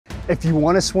If you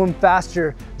want to swim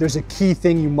faster, there's a key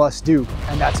thing you must do,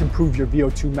 and that's improve your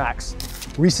VO2 max.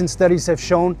 Recent studies have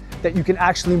shown that you can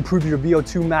actually improve your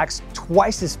VO2 max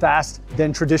twice as fast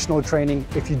than traditional training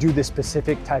if you do this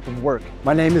specific type of work.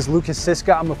 My name is Lucas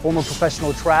Siska. I'm a former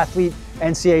professional triathlete,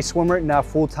 NCAA swimmer, and now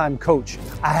full-time coach.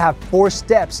 I have 4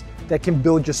 steps that can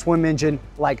build your swim engine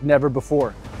like never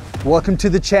before. Welcome to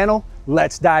the channel.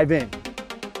 Let's dive in.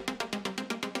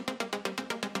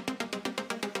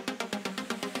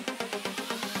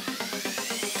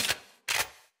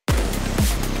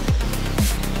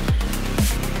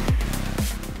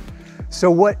 So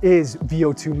what is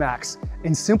VO2 max?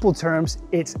 In simple terms,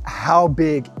 it's how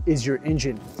big is your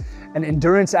engine. An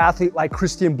endurance athlete like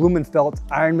Christian Blumenfeld,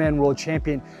 Ironman world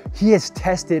champion, he has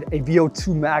tested a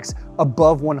VO2 max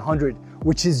above 100,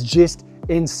 which is just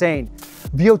insane.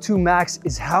 VO2 max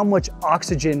is how much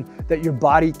oxygen that your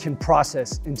body can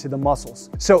process into the muscles.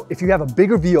 So if you have a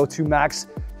bigger VO2 max,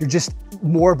 you're just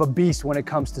more of a beast when it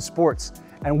comes to sports.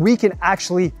 And we can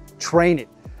actually train it.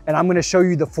 And I'm gonna show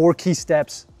you the 4 key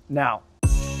steps now.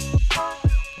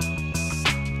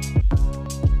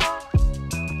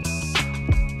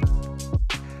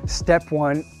 Step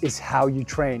 1 is how you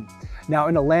train. Now,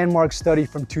 in a landmark study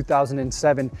from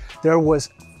 2007, there was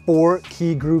 4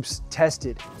 key groups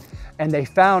tested. And they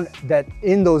found that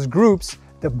in those groups,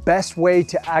 the best way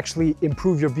to actually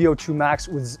improve your VO2 max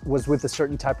was with a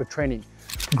certain type of training.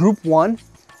 Group 1,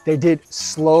 they did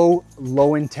slow,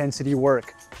 low intensity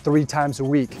work 3 times a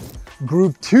week.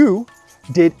 Group 2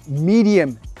 did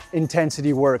medium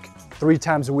intensity work 3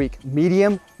 times a week.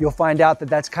 Medium, you'll find out that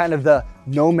that's kind of the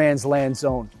no man's land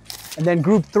zone. And then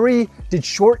group 3 did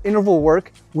short interval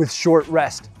work with short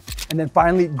rest. And then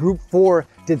finally, group 4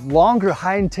 did longer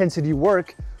high intensity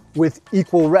work with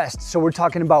equal rest. So we're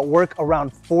talking about work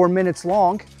around 4 minutes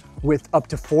long with up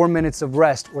to 4 minutes of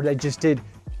rest, where they just did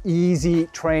easy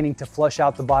training to flush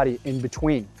out the body in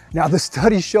between. Now, the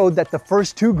study showed that the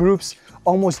first 2 groups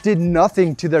almost did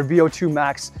nothing to their VO2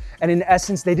 max. And in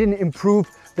essence, they didn't improve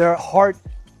their heart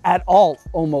at all,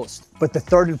 almost. But the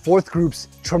 3rd and 4th groups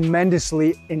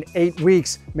tremendously in 8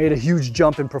 weeks made a huge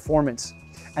jump in performance.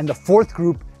 And the 4th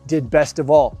group did best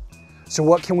of all. So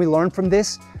what can we learn from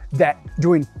this? That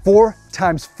doing 4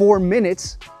 times 4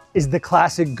 minutes is the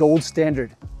classic gold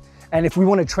standard. And if we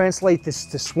want to translate this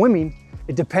to swimming,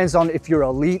 it depends on if you're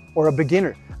elite or a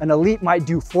beginner. An elite might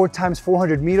do 4 times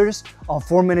 400 meters on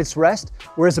 4 minutes rest,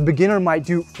 whereas a beginner might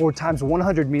do 4 times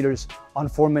 100 meters on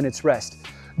 4 minutes rest.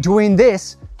 Doing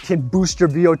this can boost your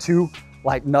VO2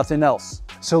 like nothing else.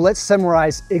 So let's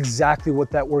summarize exactly what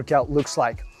that workout looks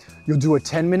like. You'll do a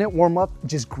 10-minute warm-up,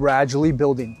 just gradually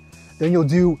building. Then you'll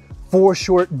do 4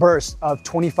 short bursts of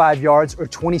 25 yards or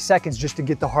 20 seconds just to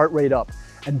get the heart rate up.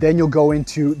 And then you'll go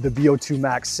into the VO2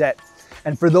 max set.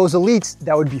 And for those elites,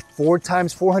 that would be 4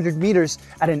 times 400 meters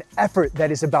at an effort that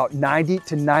is about 90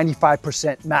 to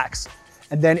 95% max.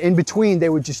 And then in between, they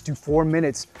would just do 4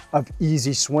 minutes of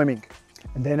easy swimming.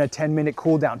 And then a 10-minute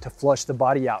cool down to flush the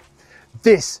body out.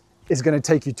 This is gonna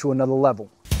take you to another level.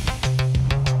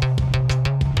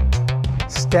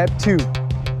 Step 2,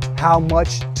 how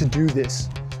much to do this?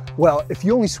 Well, if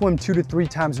you only swim 2 to 3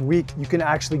 times a week, you can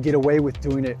actually get away with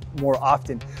doing it more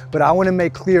often. But I wanna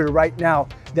make clear right now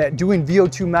that doing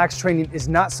VO2 max training is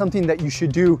not something that you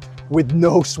should do with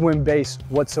no swim base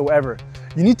whatsoever.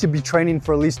 You need to be training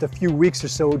for at least a few weeks or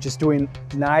so, just doing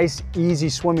nice, easy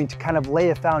swimming to kind of lay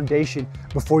a foundation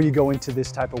before you go into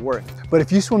this type of work. But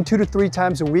if you swim 2 to 3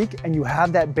 times a week and you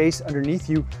have that base underneath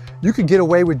you, you could get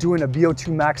away with doing a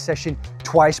VO2 max session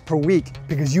twice per week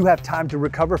because you have time to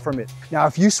recover from it. Now,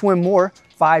 if you swim more,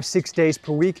 5-6 days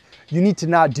per week, you need to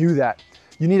not do that.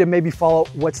 You need to maybe follow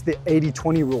what's the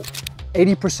 80-20 rule.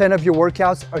 80% of your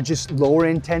workouts are just lower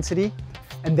intensity,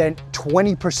 and then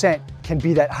 20% can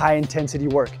be that high intensity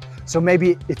work. So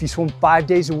maybe if you swim 5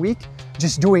 days a week,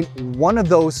 just doing one of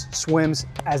those swims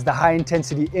as the high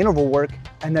intensity interval work,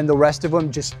 and then the rest of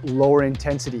them just lower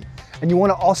intensity. And you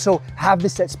wanna also have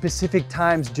this at specific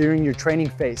times during your training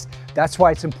phase. That's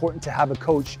why it's important to have a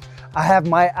coach. I have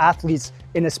my athletes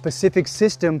in a specific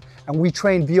system, and we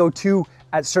train VO2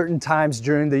 at certain times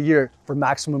during the year for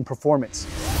maximum performance.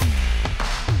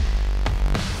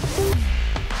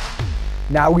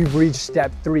 Now we've reached step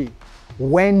 3.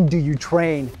 When do you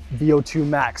train VO2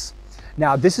 max?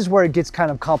 Now this is where it gets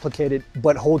kind of complicated,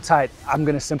 but hold tight, I'm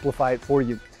gonna simplify it for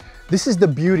you. This is the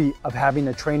beauty of having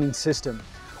a training system.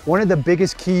 One of the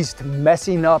biggest keys to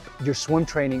messing up your swim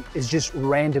training is just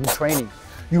random training.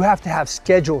 You have to have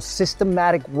scheduled,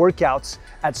 systematic workouts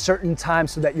at certain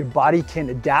times so that your body can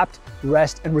adapt,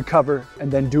 rest, and recover,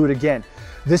 and then do it again.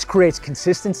 This creates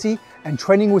consistency And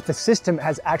training with the system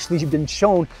has actually been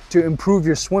shown to improve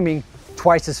your swimming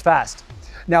twice as fast.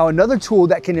 Now, another tool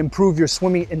that can improve your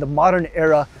swimming in the modern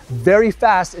era very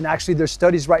fast, and actually there's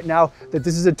studies right now that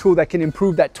this is a tool that can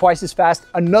improve that twice as fast,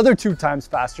 another 2 times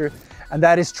faster, and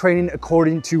that is training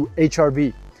according to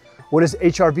HRV. What does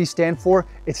HRV stand for?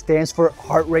 It stands for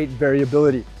heart rate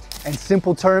variability. In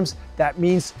simple terms, that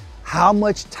means how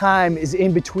much time is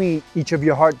in between each of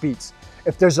your heartbeats.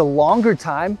 If there's a longer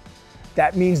time,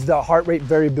 that means the heart rate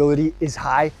variability is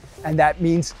high, and that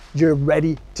means you're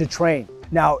ready to train.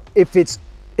 Now, if it's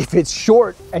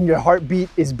short and your heartbeat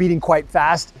is beating quite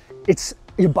fast,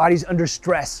 your body's under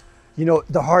stress. You know,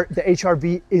 the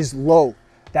HRV is low.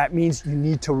 That means you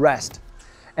need to rest.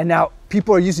 And now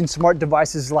people are using smart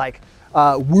devices like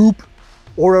Whoop,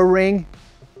 Oura Ring,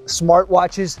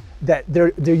 smartwatches, that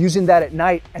they're using that at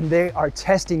night, and they are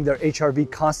testing their HRV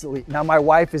constantly. Now, my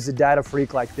wife is a data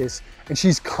freak like this, and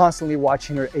she's constantly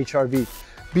watching her HRV.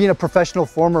 Being a professional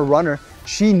former runner,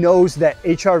 she knows that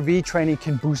HRV training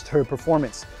can boost her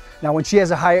performance. Now, when she has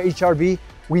a higher HRV,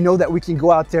 we know that we can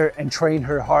go out there and train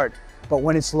her hard. But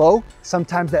when it's low,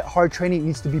 sometimes that hard training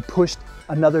needs to be pushed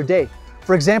another day.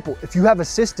 For example, if you have a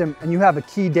system and you have a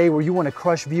key day where you want to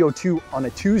crush VO2 on a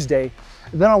Tuesday,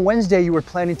 and then on Wednesday you were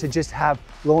planning to just have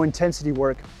low intensity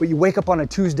work, but you wake up on a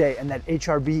Tuesday and that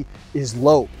HRV is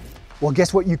low. Well,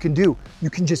 guess what you can do? You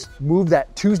can just move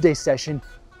that Tuesday session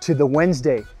to the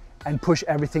Wednesday and push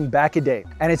everything back a day.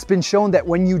 And it's been shown that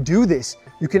when you do this,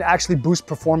 you can actually boost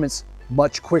performance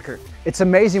much quicker. It's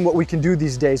amazing what we can do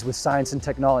these days with science and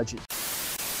technology.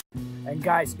 And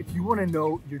guys, if you want to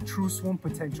know your true swim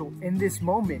potential in this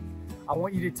moment, I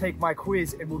want you to take my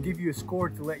quiz and we'll give you a score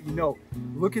to let you know.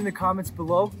 Look in the comments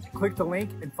below, click the link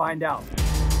and find out.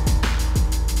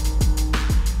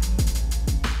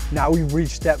 Now we've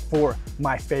reached step 4,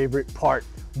 my favorite part,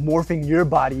 morphing your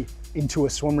body into a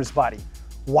swimmer's body.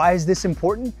 Why is this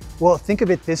important? Well, think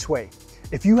of it this way.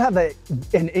 If you have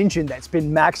an engine that's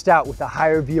been maxed out with a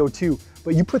higher VO2,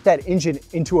 but you put that engine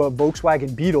into a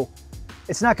Volkswagen Beetle,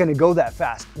 it's not gonna go that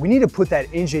fast. We need to put that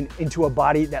engine into a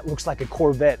body that looks like a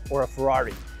Corvette or a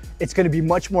Ferrari. It's gonna be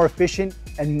much more efficient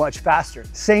and much faster.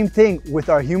 Same thing with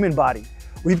our human body.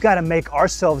 We've gotta make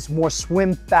ourselves more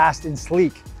swim fast and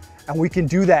sleek. And we can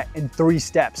do that in 3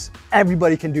 steps.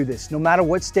 Everybody can do this. No matter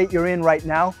what state you're in right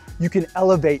now, you can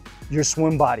elevate your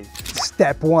swim body.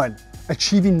 Step 1,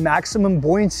 achieving maximum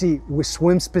buoyancy with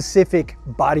swim-specific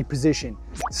body position.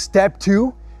 Step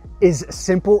 2 is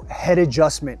simple head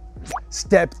adjustment.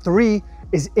 Step 3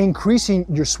 is increasing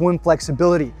your swim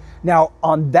flexibility. Now,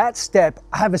 on that step,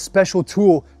 I have a special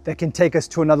tool that can take us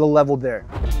to another level there.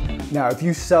 Now, if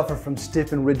you suffer from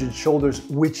stiff and rigid shoulders,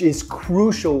 which is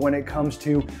crucial when it comes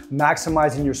to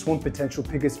maximizing your swim potential,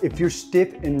 because if you're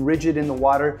stiff and rigid in the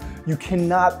water, you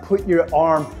cannot put your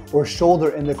arm or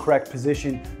shoulder in the correct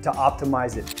position to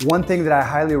optimize it. One thing that I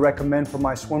highly recommend for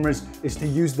my swimmers is to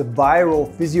use the viral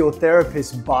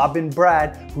physiotherapists Bob and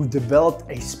Brad, who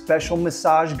developed a special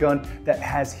massage gun that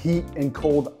has heat and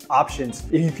cold options.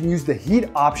 You can use the heat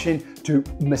option to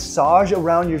massage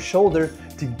around your shoulder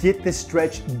to get this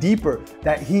stretch deeper.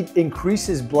 That heat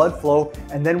increases blood flow,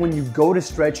 and then when you go to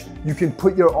stretch, you can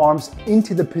put your arms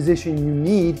into the position you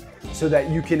need so that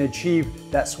you can achieve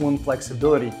that swim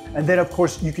flexibility. And then of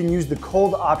course, you can use the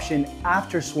cold option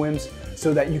after swims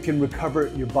so that you can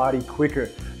recover your body quicker.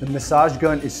 The massage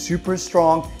gun is super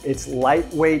strong, it's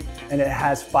lightweight, and it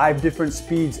has 5 different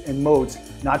speeds and modes.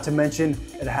 Not to mention,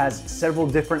 it has several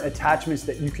different attachments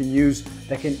that you can use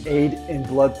that can aid in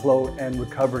blood flow and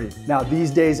recovery. Now,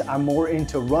 these days, I'm more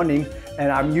into running,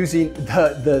 and I'm using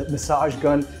the massage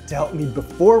gun to help me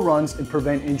before runs and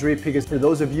prevent injury, because for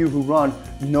those of you who run,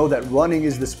 you know that running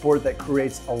is the sport that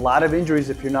creates a lot of injuries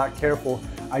if you're not careful.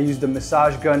 I use the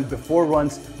massage gun before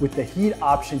runs with the heat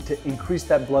option to increase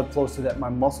that blood flow so that my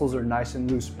muscles are nice and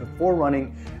loose before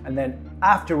running. And then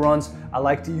after runs, I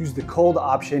like to use the cold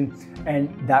option, and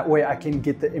that way I can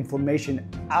get the inflammation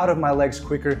out of my legs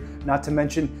quicker. Not to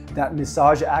mention that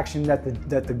massage action that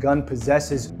the gun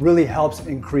possesses really helps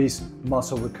increase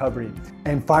muscle recovery.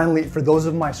 And finally, for those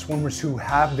of my swimmers who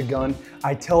have the gun,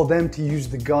 I tell them to use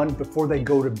the gun before they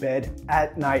go to bed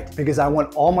at night, because I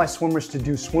want all my swimmers to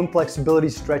do swim flexibility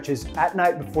stretches at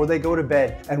night before they go to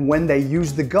bed. And when they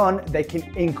use the gun, they can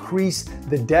increase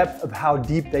the depth of how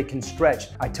deep they can stretch.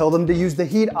 I tell them to use the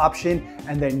heat option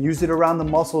and then use it around the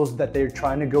muscles that they're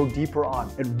trying to go deeper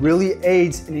on. It really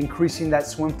aids in increasing that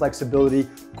swim flexibility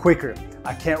quicker.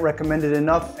 I can't recommend it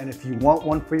enough, and if you want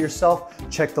one for yourself,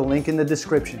 check the link in the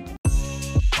description.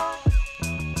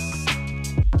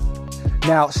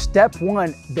 Now, step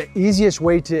one, the easiest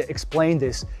way to explain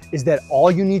this is that all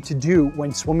you need to do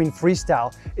when swimming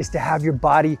freestyle is to have your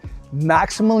body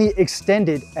maximally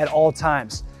extended at all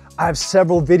times. I have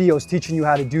several videos teaching you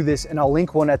how to do this, and I'll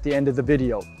link one at the end of the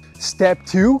video. Step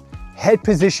two, head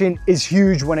position is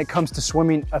huge when it comes to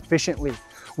swimming efficiently.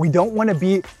 We don't want to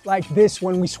be like this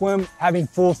when we swim, having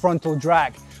full frontal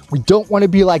drag. We don't want to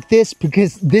be like this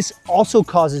because this also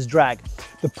causes drag.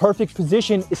 The perfect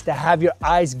position is to have your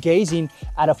eyes gazing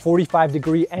at a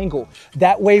 45-degree angle.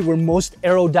 That way we're most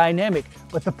aerodynamic.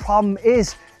 But the problem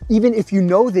is, even if you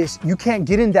know this, you can't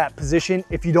get in that position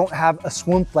if you don't have a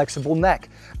swim flexible neck.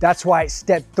 That's why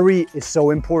step three is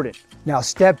so important. Now,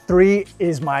 step three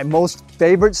is my most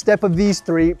favorite step of these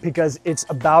three because it's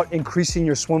about increasing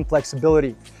your swim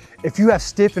flexibility. If you have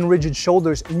stiff and rigid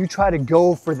shoulders and you try to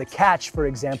go for the catch, for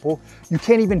example, you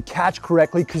can't even catch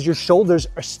correctly because your shoulders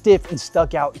are stiff and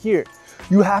stuck out here.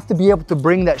 You have to be able to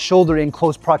bring that shoulder in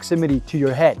close proximity to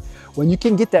your head. When you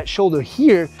can get that shoulder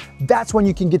here, that's when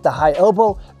you can get the high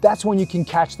elbow, that's when you can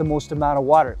catch the most amount of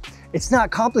water. It's not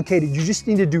complicated, you just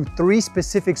need to do 3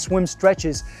 specific swim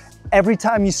stretches every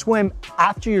time you swim,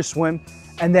 after your swim,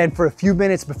 and then for a few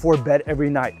minutes before bed every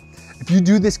night. If you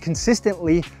do this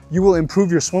consistently, you will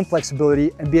improve your swim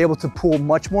flexibility and be able to pull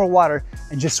much more water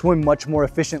and just swim much more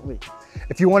efficiently.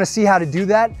 If you want to see how to do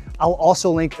that, I'll also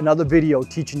link another video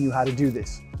teaching you how to do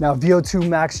this. Now, VO2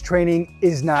 Max training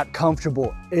is not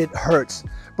comfortable. It hurts.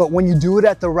 But when you do it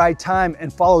at the right time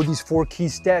and follow these 4 key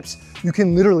steps, you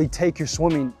can literally take your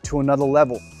swimming to another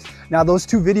level. Now, those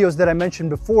 2 videos that I mentioned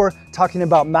before, talking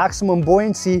about maximum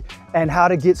buoyancy and how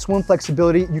to get swim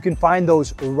flexibility, you can find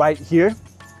those right here.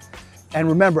 And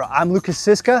remember, I'm Lucas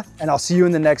Siska, and I'll see you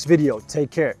in the next video.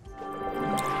 Take care.